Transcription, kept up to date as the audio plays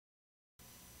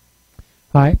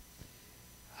Hi.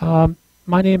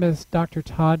 My name is Dr.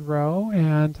 Todd Rowe,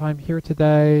 and I'm here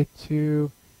today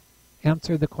to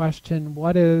answer the question,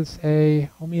 what is a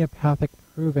homeopathic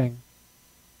proving?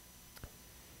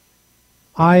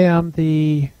 I am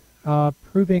the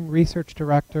Proving Research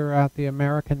Director at the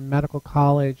American Medical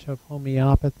College of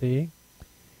Homeopathy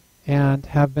and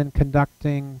have been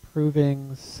conducting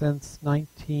provings since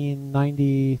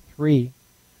 1993.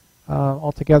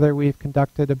 Altogether, we've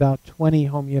conducted about 20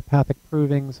 homeopathic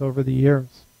provings over the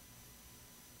years.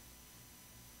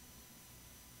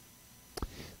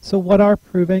 So what are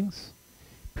provings?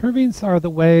 Provings are the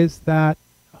ways that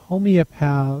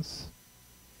homeopaths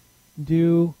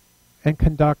do and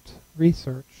conduct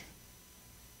research.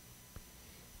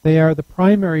 They are the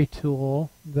primary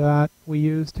tool that we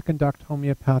use to conduct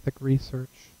homeopathic research.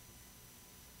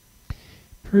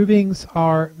 Provings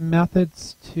are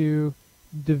methods to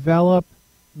develop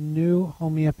new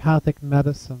homeopathic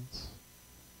medicines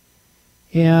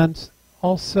and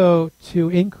also to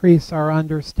increase our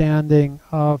understanding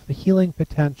of the healing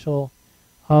potential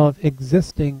of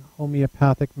existing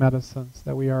homeopathic medicines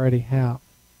that we already have.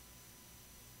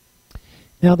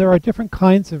 Now, there are different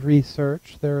kinds of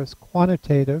research. There is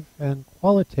quantitative and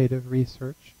qualitative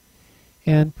research,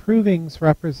 and provings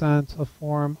represent a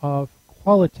form of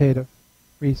qualitative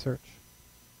research.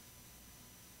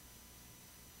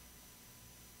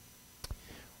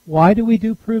 Why do we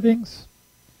do provings?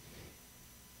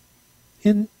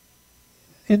 In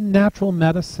natural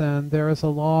medicine, there is a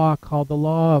law called the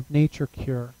law of nature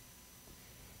cure.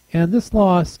 And this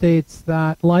law states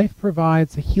that life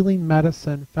provides a healing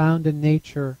medicine found in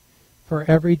nature for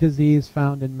every disease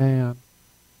found in man.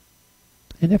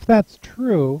 And if that's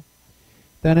true,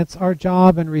 then it's our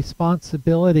job and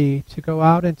responsibility to go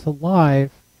out into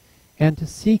life and to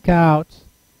seek out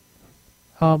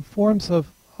forms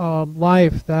of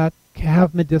life that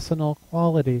have medicinal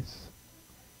qualities,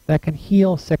 that can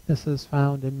heal sicknesses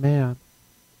found in man.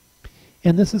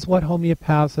 And this is what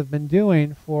homeopaths have been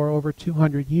doing for over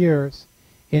 200 years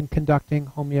in conducting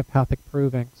homeopathic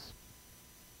provings.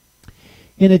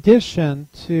 In addition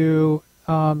to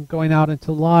going out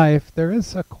into life, there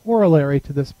is a corollary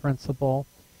to this principle,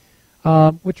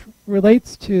 which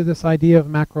relates to this idea of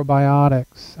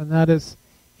macrobiotics, and that is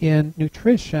in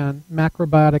nutrition.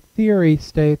 Macrobiotic theory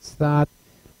states that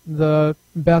the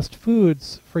best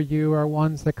foods for you are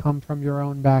ones that come from your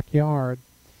own backyard.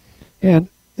 And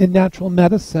in natural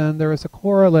medicine, there is a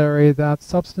corollary that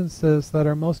substances that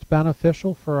are most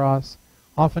beneficial for us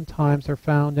oftentimes are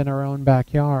found in our own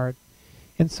backyard.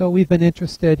 And so we've been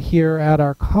interested here at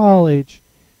our college,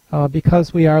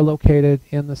 because we are located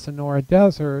in the Sonora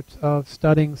Desert, of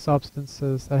studying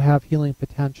substances that have healing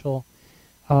potential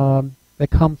that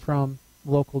come from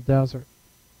local desert.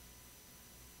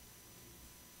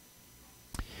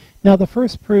 Now, the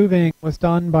first proving was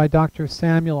done by Dr.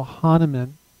 Samuel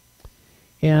Hahnemann,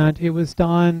 and it was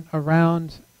done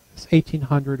around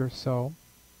 1800 or so.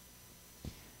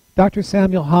 Dr.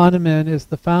 Samuel Hahnemann is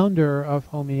the founder of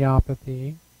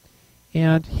homeopathy,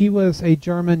 and he was a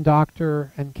German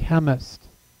doctor and chemist.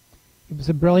 He was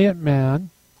a brilliant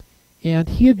man, and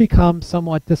he had become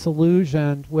somewhat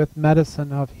disillusioned with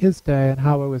medicine of his day and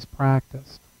how it was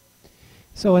practiced.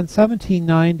 So in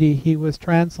 1790, he was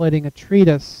translating a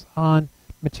treatise on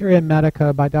materia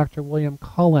medica by Dr. William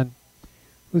Cullen,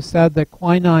 who said that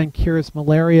quinine cures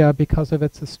malaria because of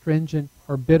its astringent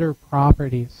or bitter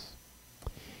properties.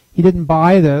 He didn't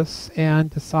buy this and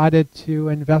decided to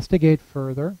investigate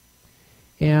further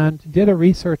and did a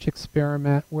research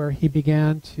experiment where he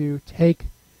began to take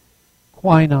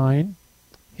quinine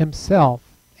himself,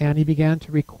 and he began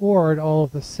to record all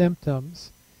of the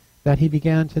symptoms that he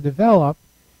began to develop,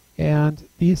 and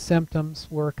these symptoms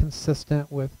were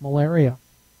consistent with malaria.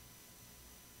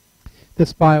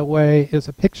 This, by the way, is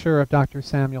a picture of Dr.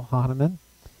 Samuel Hahnemann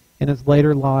in his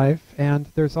later life, and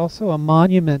there's also a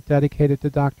monument dedicated to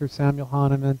Dr. Samuel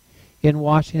Hahnemann in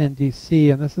Washington,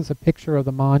 D.C., and this is a picture of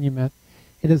the monument.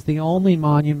 It is the only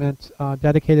monument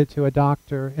dedicated to a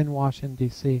doctor in Washington,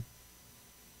 D.C.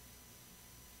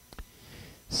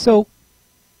 So,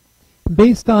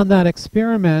 based on that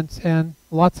experiment and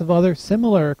lots of other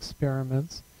similar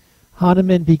experiments,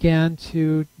 Hahnemann began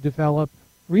to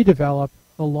redevelop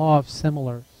the law of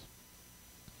similars.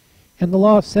 And the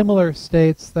law of similars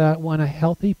states that when a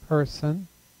healthy person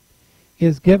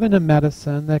is given a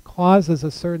medicine that causes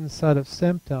a certain set of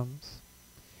symptoms,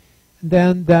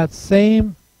 then that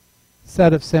same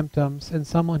set of symptoms in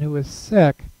someone who is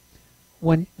sick,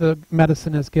 when the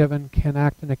medicine is given, can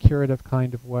act in a curative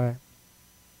kind of way.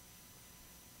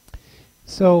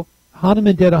 So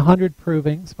Hahnemann did 100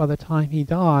 provings by the time he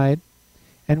died,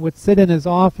 and would sit in his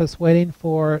office waiting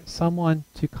for someone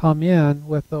to come in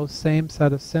with those same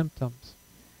set of symptoms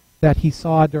that he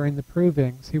saw during the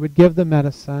provings. He would give the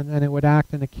medicine, and it would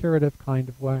act in a curative kind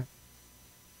of way.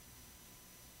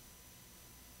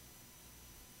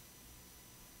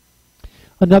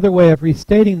 Another way of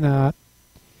restating that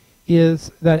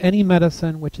is that any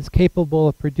medicine which is capable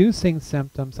of producing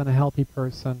symptoms in a healthy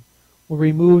person will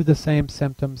remove the same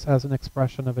symptoms as an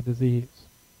expression of a disease.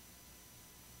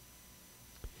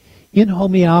 In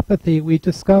homeopathy, we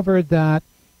discovered that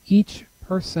each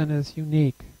person is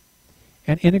unique,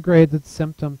 an integrated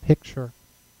symptom picture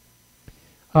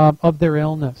of their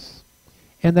illness,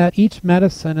 and that each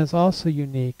medicine is also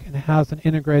unique and has an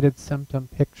integrated symptom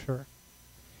picture.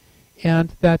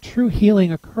 And that true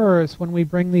healing occurs when we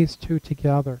bring these two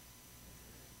together,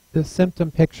 the symptom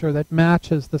picture that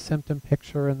matches the symptom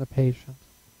picture in the patient.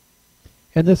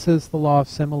 And this is the law of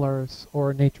similars,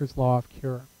 or nature's law of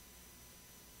cure.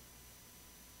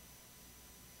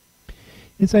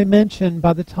 As I mentioned,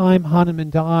 by the time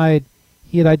Hahnemann died,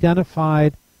 he had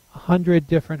identified 100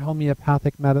 different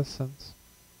homeopathic medicines.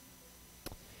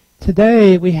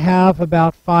 Today, we have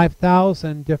about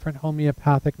 5,000 different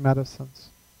homeopathic medicines.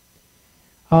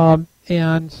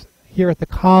 And here at the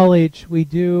college, we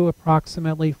do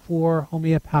approximately 4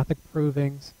 homeopathic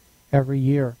provings every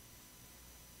year.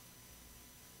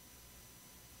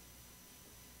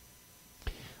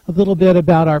 A little bit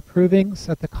about our provings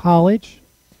at the college.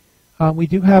 We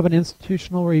do have an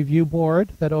institutional review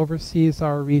board that oversees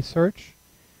our research,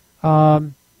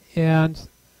 and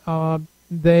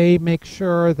they make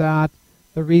sure that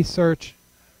the research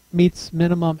meets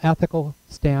minimum ethical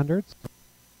standards.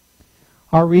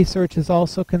 Our research is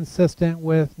also consistent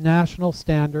with national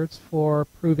standards for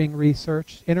proving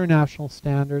research, international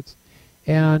standards,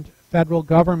 and federal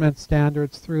government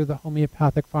standards through the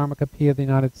Homeopathic Pharmacopoeia of the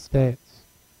United States.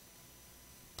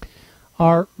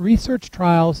 Our research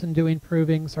trials in doing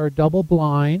provings are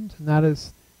double-blind, and that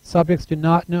is, subjects do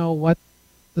not know what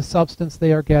the substance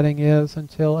they are getting is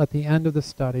until at the end of the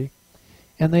study.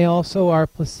 And they also are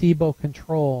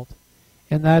placebo-controlled,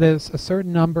 and that is, a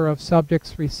certain number of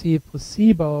subjects receive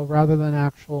placebo rather than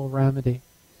actual remedy.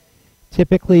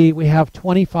 Typically, we have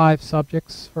 25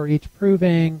 subjects for each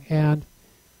proving, and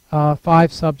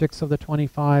 5 subjects of the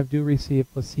 25 do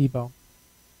receive placebo.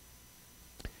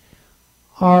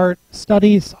 Our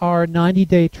studies are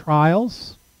 90-day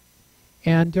trials,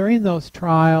 and during those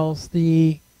trials,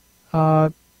 the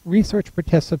research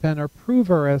participant, or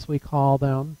prover as we call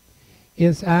them,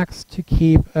 is asked to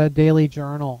keep a daily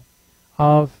journal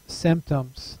of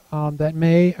symptoms that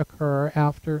may occur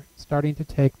after starting to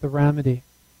take the remedy.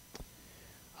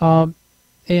 And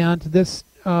this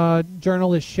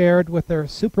journal is shared with their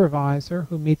supervisor,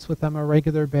 who meets with them on a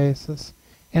regular basis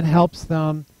and helps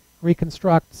them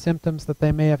reconstruct symptoms that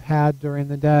they may have had during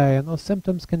the day. And those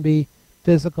symptoms can be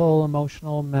physical,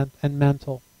 emotional, and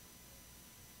mental.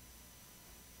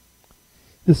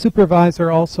 The supervisor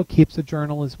also keeps a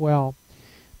journal as well.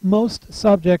 Most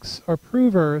subjects or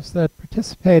provers that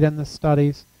participate in the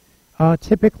studies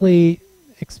typically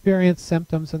experience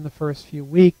symptoms in the first few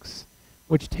weeks,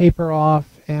 which taper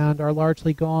off and are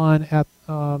largely gone at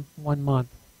 1 month.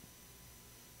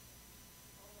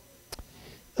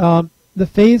 The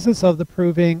phases of the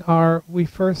proving are, we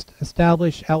first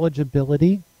establish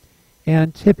eligibility,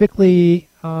 and typically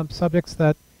subjects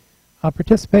that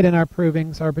participate in our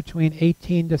provings are between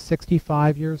 18 to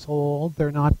 65 years old. They're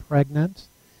not pregnant.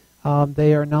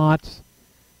 They are not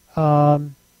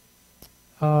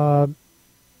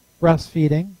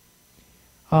breastfeeding.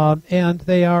 And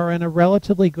they are in a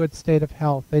relatively good state of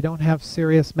health. They don't have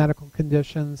serious medical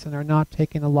conditions and are not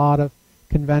taking a lot of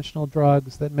conventional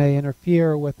drugs that may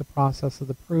interfere with the process of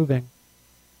the proving.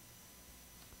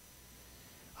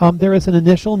 There is an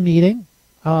initial meeting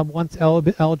once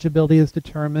eligibility is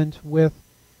determined with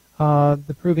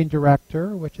the proving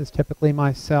director, which is typically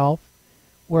myself,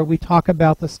 where we talk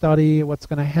about the study, what's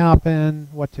going to happen,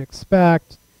 what to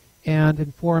expect, and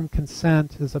informed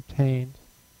consent is obtained.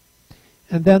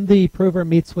 And then the prover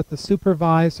meets with the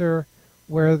supervisor,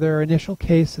 where their initial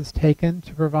case is taken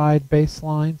to provide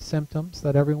baseline symptoms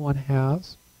that everyone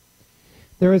has.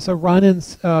 There is a run-in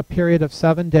period of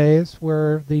 7 days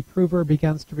where the prover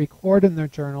begins to record in their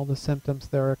journal the symptoms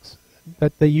that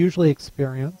they usually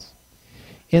experience.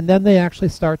 And then they actually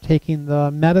start taking the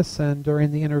medicine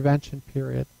during the intervention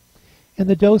period. And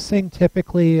the dosing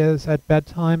typically is at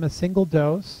bedtime a single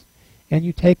dose, and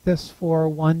you take this for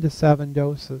 1 to 7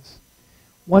 doses.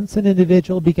 Once an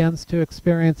individual begins to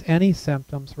experience any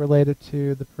symptoms related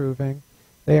to the proving,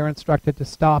 they are instructed to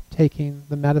stop taking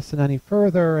the medicine any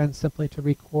further and simply to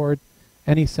record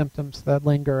any symptoms that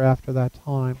linger after that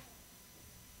time.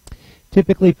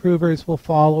 Typically, provers will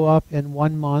follow up in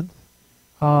 1 month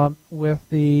with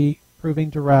the proving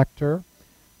director,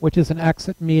 which is an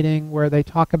exit meeting where they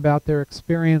talk about their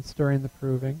experience during the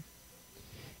proving.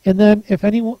 And then if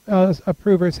any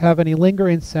provers have any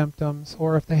lingering symptoms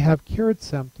or if they have cured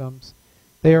symptoms,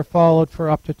 they are followed for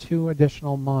up to 2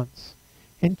 additional months.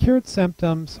 And cured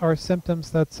symptoms are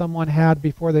symptoms that someone had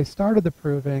before they started the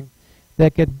proving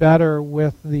that get better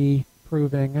with the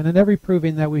proving. And in every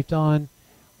proving that we've done,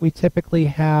 we typically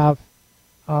have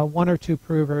 1 or 2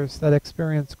 provers that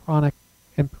experience chronic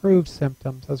improved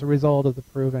symptoms as a result of the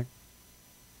proving.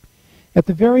 At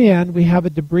the very end, we have a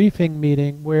debriefing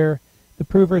meeting where the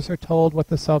provers are told what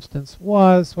the substance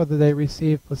was, whether they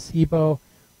received placebo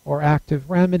or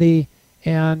active remedy,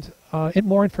 and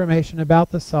more information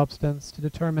about the substance to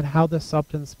determine how the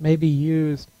substance may be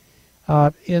used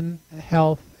in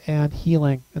health and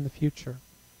healing in the future.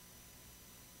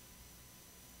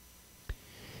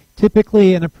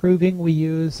 Typically in a proving we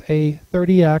use a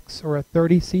 30x or a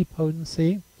 30C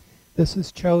potency. This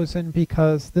is chosen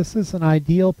because this is an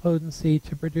ideal potency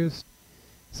to produce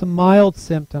some mild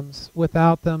symptoms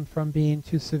without them from being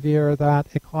too severe that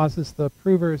it causes the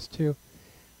provers to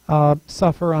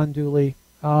suffer unduly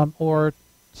or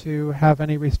to have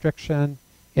any restriction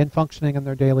in functioning in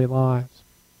their daily lives.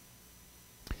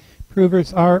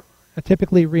 Provers are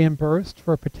typically reimbursed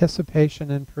for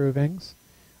participation in provings.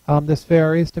 This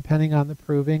varies depending on the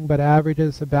proving, but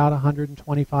averages about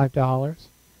 $125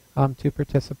 to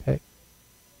participate.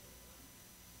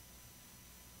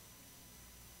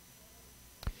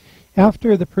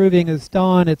 After the proving is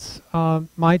done, it's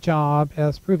my job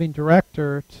as proving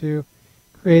director to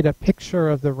create a picture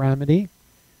of the remedy.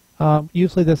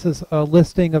 Usually this is a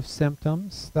listing of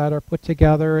symptoms that are put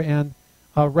together in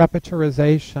a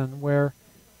repertorization where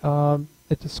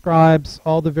it describes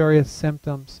all the various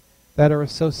symptoms that are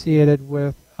associated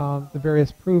with the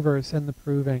various provers in the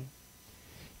proving.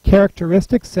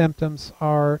 Characteristic symptoms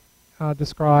are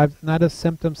described, and that is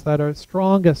symptoms that are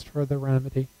strongest for the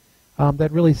remedy,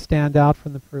 that really stand out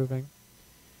from the proving.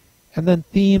 And then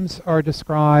themes are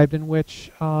described in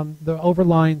which the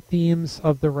overlying themes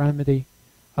of the remedy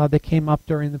that came up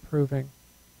during the proving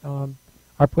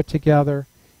are put together.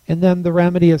 And then the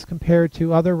remedy is compared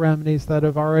to other remedies that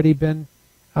have already been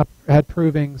had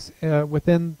provings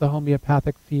within the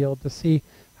homeopathic field to see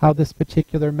how this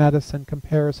particular medicine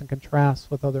compares and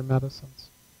contrasts with other medicines.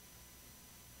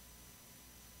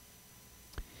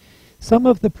 Some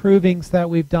of the provings that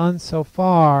we've done so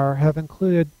far have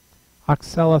included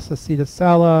Oxalis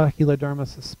acetosella, Heloderma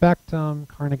suspectum,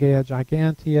 Carnegie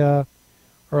gigantea,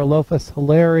 Orlophus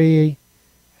hilari,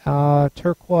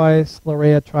 turquoise,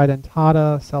 Laurea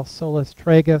tridentata, Salsolis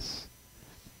tragus,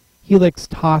 Helix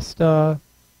tosta,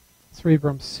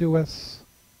 Cerebrum suis.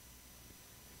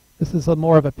 This is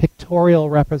more of a pictorial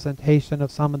representation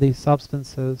of some of these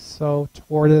substances. So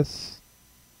tortoise,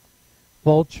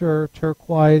 vulture,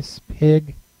 turquoise,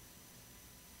 pig,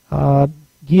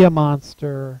 Gia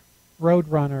monster,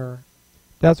 roadrunner,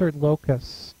 desert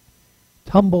locust,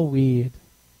 tumbleweed,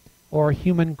 or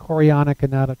human chorionic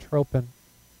anatotropin.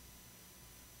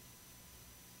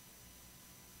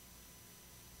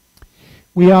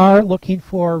 We are looking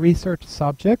for research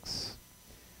subjects.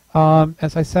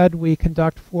 As I said, we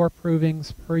conduct 4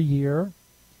 provings per year.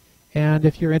 And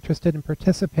if you're interested in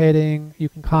participating, you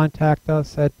can contact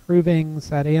us at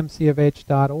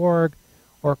provings@amcofh.org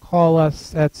or call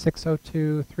us at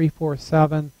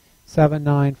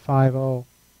 602-347-7950.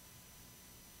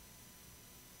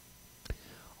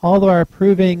 All of our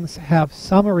provings have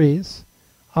summaries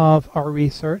of our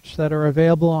research that are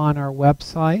available on our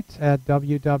website at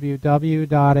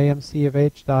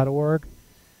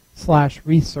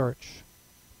www.amcofh.org/research.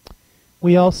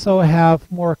 We also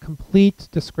have more complete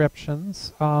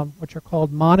descriptions, which are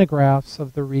called monographs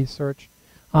of the research,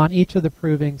 on each of the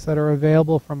provings that are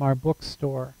available from our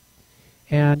bookstore.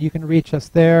 And you can reach us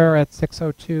there at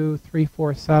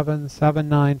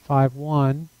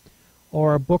 602-347-7951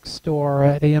 or bookstore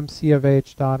at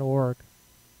amcofh.org.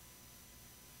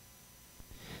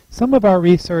 Some of our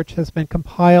research has been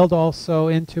compiled also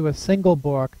into a single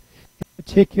book, in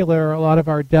particular a lot of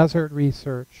our desert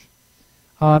research.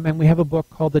 And we have a book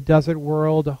called The Desert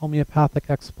World, A Homeopathic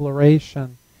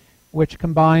Exploration, which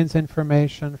combines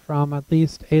information from at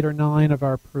least 8 or 9 of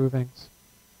our provings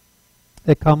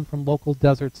that come from local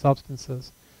desert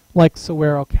substances, like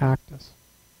saguaro cactus.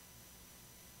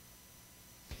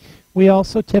 We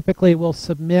also typically will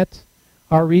submit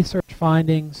our research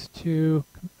findings to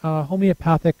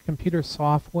homeopathic computer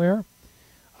software.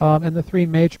 And the 3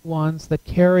 major ones that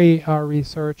carry our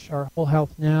research are Whole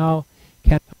Health Now,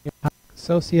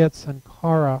 Associates and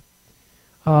CARA,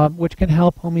 which can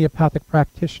help homeopathic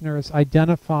practitioners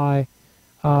identify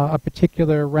a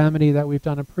particular remedy that we've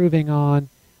done approving on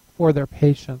for their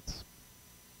patients.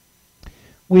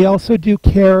 We also do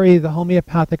carry the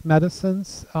homeopathic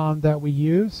medicines that we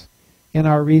use in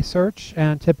our research,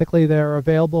 and typically they're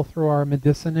available through our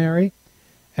medicinary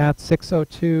at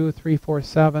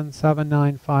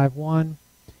 602-347-7951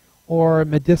 or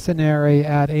medicinary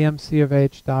at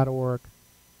amcofh.org.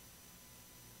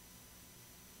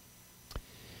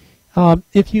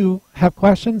 If you have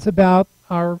questions about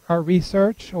our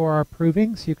research or our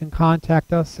provings, you can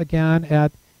contact us again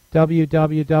at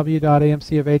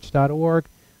www.amcofh.org.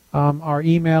 Our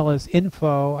email is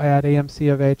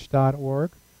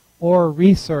info@amcofh.org or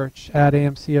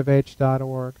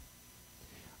research@amcofh.org.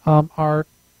 Our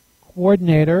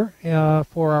coordinator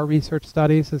for our research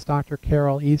studies is Dr.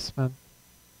 Carol Eastman.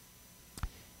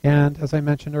 And as I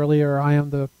mentioned earlier, I am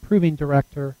the proving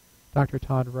director, Dr.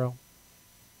 Todd Rowe.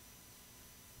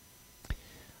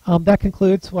 That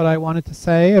concludes what I wanted to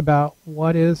say about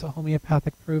what is a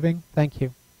homeopathic proving. Thank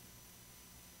you.